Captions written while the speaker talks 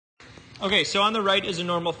Okay, so on the right is a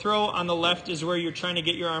normal throw. On the left is where you're trying to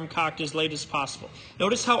get your arm cocked as late as possible.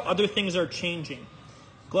 Notice how other things are changing.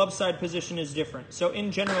 Glove side position is different. So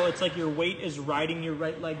in general, it's like your weight is riding your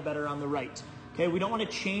right leg better on the right. Okay, we don't want to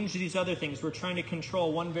change these other things. We're trying to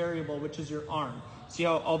control one variable, which is your arm. See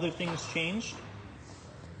how other things changed?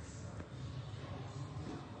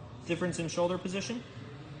 Difference in shoulder position?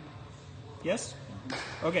 Yes?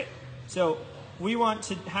 Okay, so we want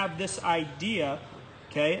to have this idea,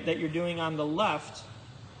 okay, that you're doing on the left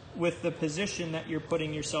with the position that you're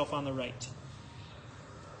putting yourself on the right.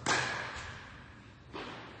 Do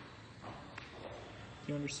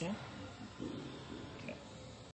you understand?